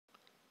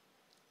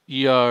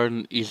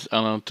Yarn is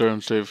an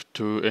alternative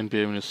to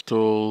npm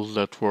install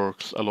that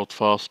works a lot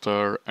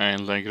faster,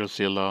 and Angular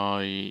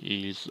CLI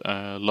is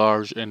a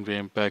large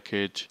npm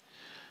package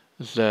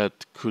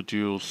that could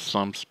use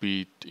some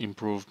speed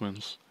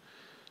improvements.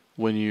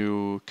 When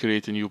you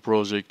create a new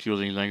project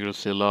using Angular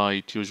CLI,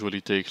 it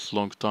usually takes a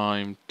long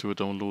time to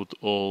download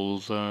all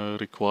the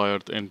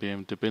required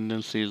npm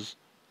dependencies.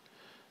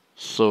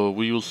 So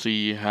we will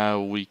see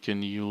how we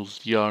can use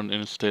Yarn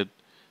instead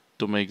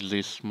to make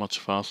this much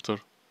faster.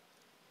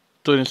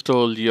 To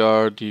install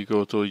Yarn, you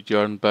go to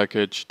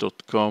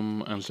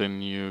yarnpackage.com and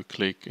then you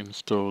click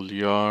install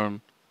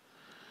Yarn.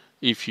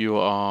 If you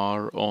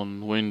are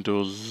on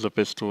Windows, the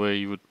best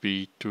way would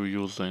be to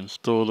use the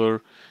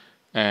installer,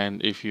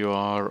 and if you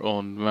are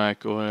on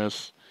Mac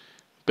OS,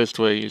 best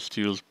way is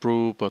to use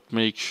Brew, but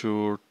make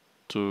sure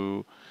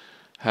to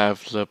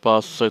have the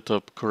path set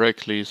up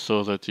correctly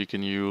so that you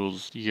can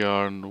use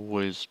Yarn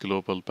with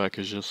global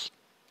packages.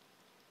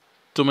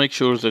 To make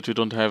sure that we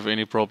don't have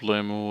any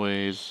problem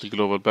with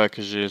global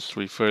packages,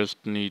 we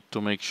first need to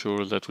make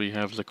sure that we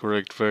have the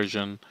correct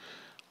version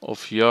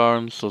of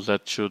Yarn, so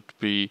that should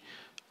be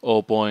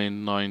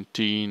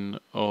 0.19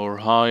 or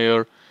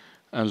higher,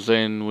 and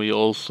then we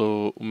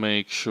also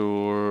make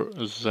sure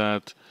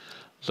that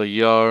the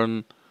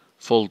Yarn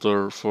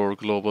folder for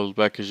global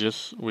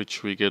packages,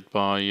 which we get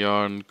by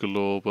yarn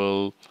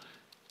global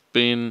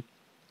bin,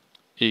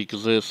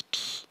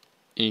 exists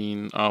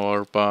in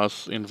our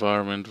path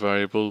environment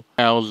variable.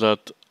 Now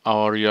that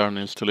our Yarn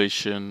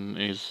installation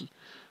is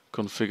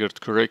configured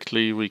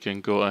correctly, we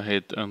can go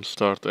ahead and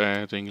start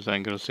adding the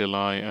Angular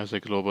CLI as a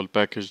global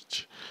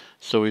package.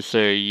 So we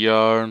say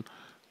yarn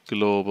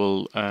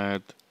global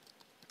add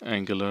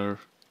Angular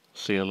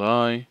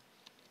CLI,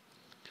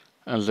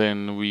 and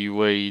then we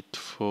wait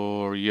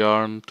for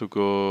Yarn to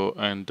go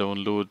and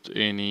download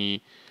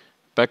any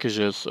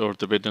packages or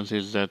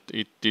dependencies that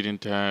it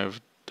didn't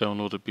have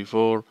downloaded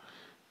before,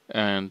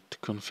 and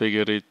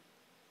configure it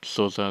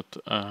so that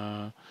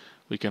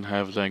we can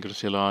have the Angular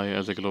CLI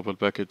as a global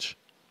package.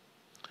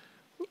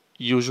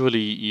 Usually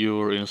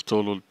your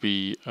install will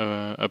be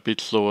a bit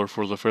slower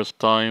for the first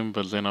time,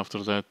 but then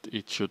after that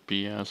it should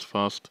be as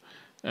fast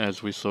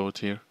as we saw it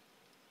here.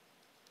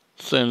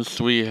 Since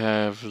we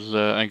have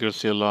the Angular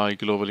CLI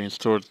globally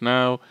installed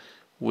now,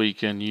 we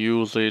can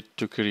use it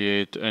to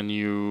create a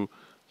new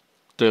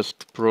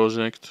test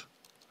project.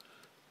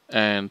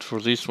 And for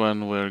this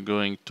one, we're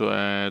going to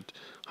add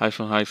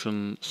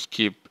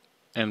 --skip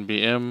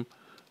npm,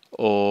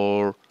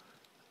 or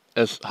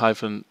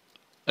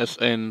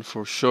s-sn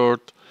for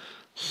short,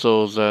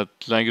 so that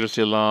Angular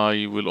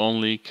CLI will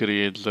only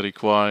create the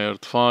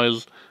required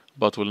files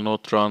but will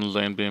not run the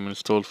npm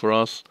install for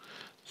us.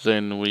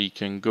 Then we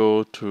can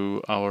go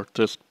to our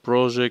test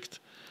project,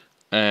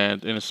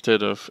 and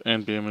instead of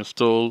npm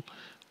install,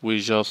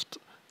 we just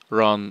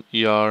run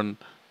yarn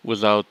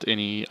without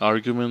any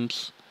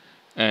arguments,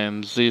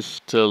 and this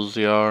tells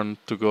yarn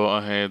to go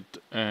ahead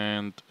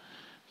and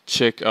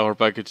check our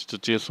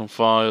package.json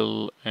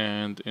file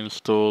and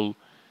install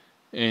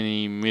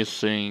any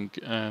missing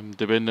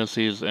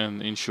dependencies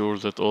and ensure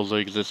that all the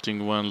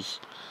existing ones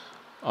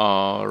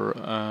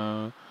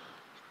are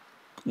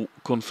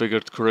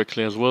configured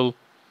correctly as well.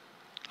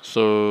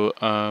 So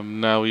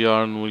now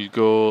Yarn will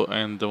go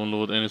and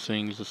download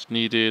anything that's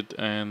needed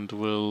and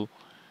will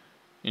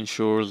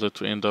ensure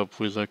that we end up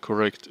with a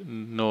correct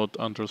node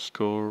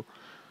underscore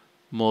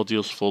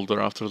modules folder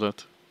after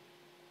that.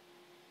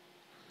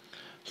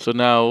 So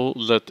now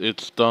that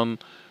it's done,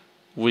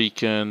 we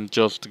can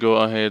just go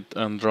ahead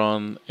and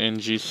run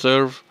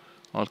ngserve.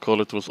 I'll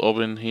call it with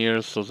open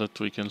here so that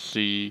we can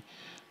see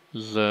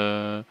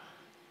the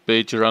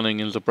page running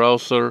in the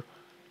browser,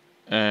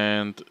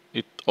 and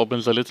it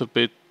opens a little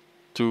bit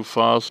too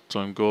fast, so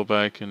I'm go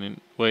back and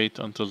wait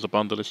until the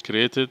bundle is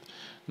created.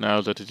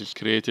 Now that it is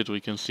created, we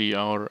can see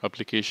our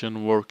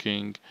application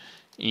working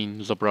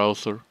in the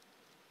browser.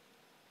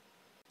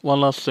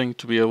 One last thing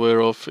to be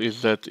aware of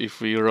is that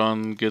if we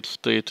run get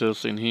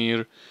status in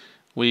here,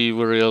 we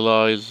will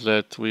realize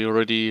that we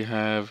already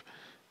have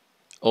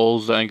all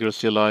the Angular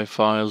CLI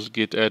files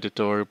get added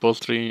to our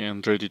repository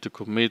and ready to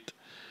commit.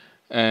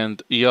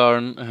 And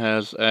Yarn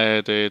has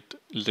added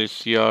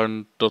this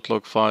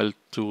yarn.log file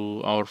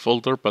to our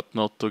folder, but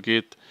not to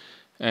Git.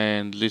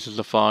 And this is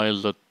the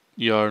file that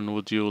Yarn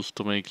would use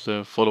to make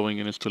the following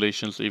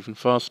installations even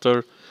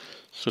faster.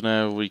 So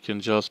now we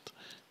can just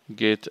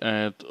git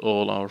add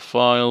all our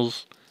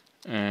files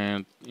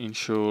and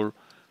ensure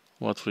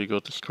what we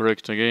got is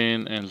correct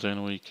again, and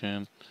then we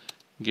can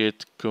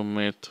git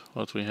commit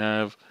what we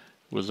have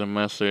with a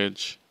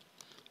message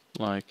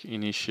like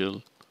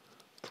initial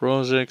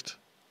project.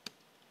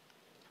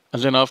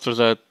 And then after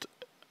that,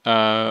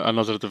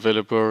 another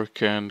developer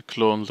can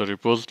clone the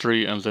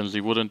repository, and then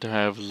they wouldn't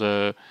have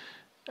the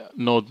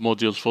node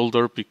modules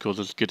folder because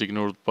it's get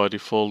ignored by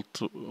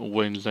default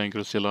when the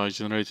Angular CLI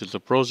generated the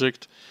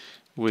project,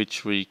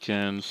 which we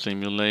can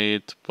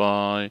simulate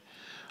by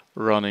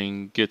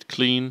running git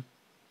clean.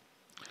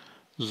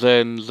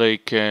 Then they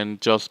can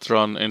just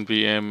run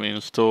npm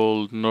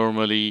install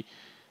normally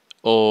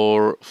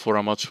or for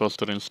a much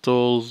faster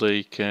install,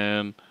 they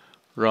can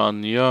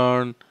run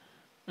yarn,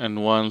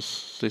 and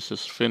once this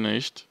is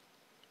finished,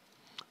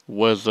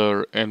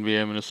 whether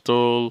npm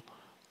install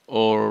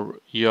or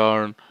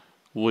yarn,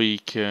 we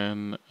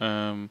can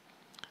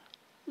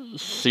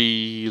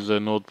see the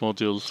node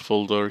modules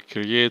folder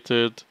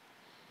created,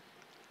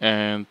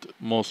 and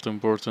most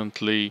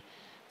importantly,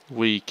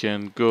 we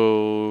can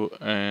go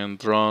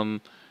and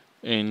run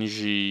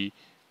ng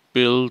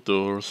build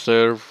or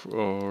serve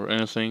or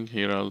anything.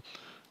 Here I'll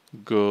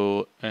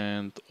go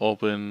and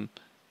open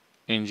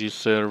ng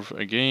serve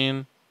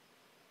again.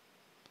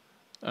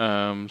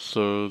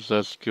 So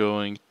that's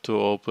going to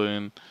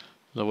open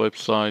the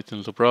website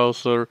in the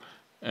browser,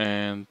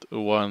 and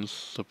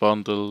once the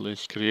bundle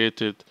is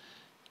created,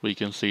 we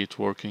can see it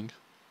working.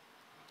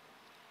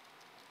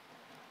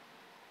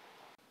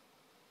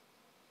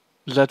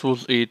 That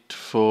was it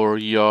for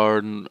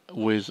Yarn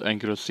with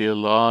Angular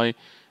CLI.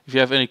 If you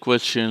have any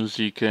questions,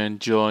 you can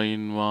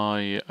join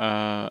my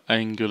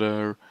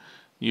Angular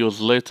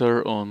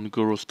newsletter on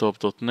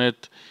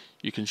gurustop.net.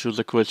 You can shoot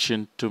a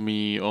question to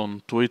me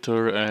on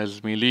Twitter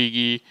as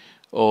Meligy,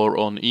 or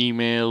on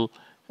email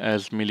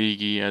as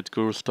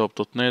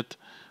meligy@gurustop.net.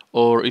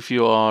 Or if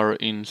you are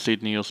in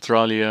Sydney,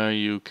 Australia,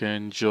 you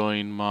can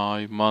join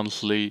my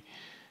monthly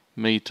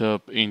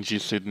meetup in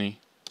Sydney.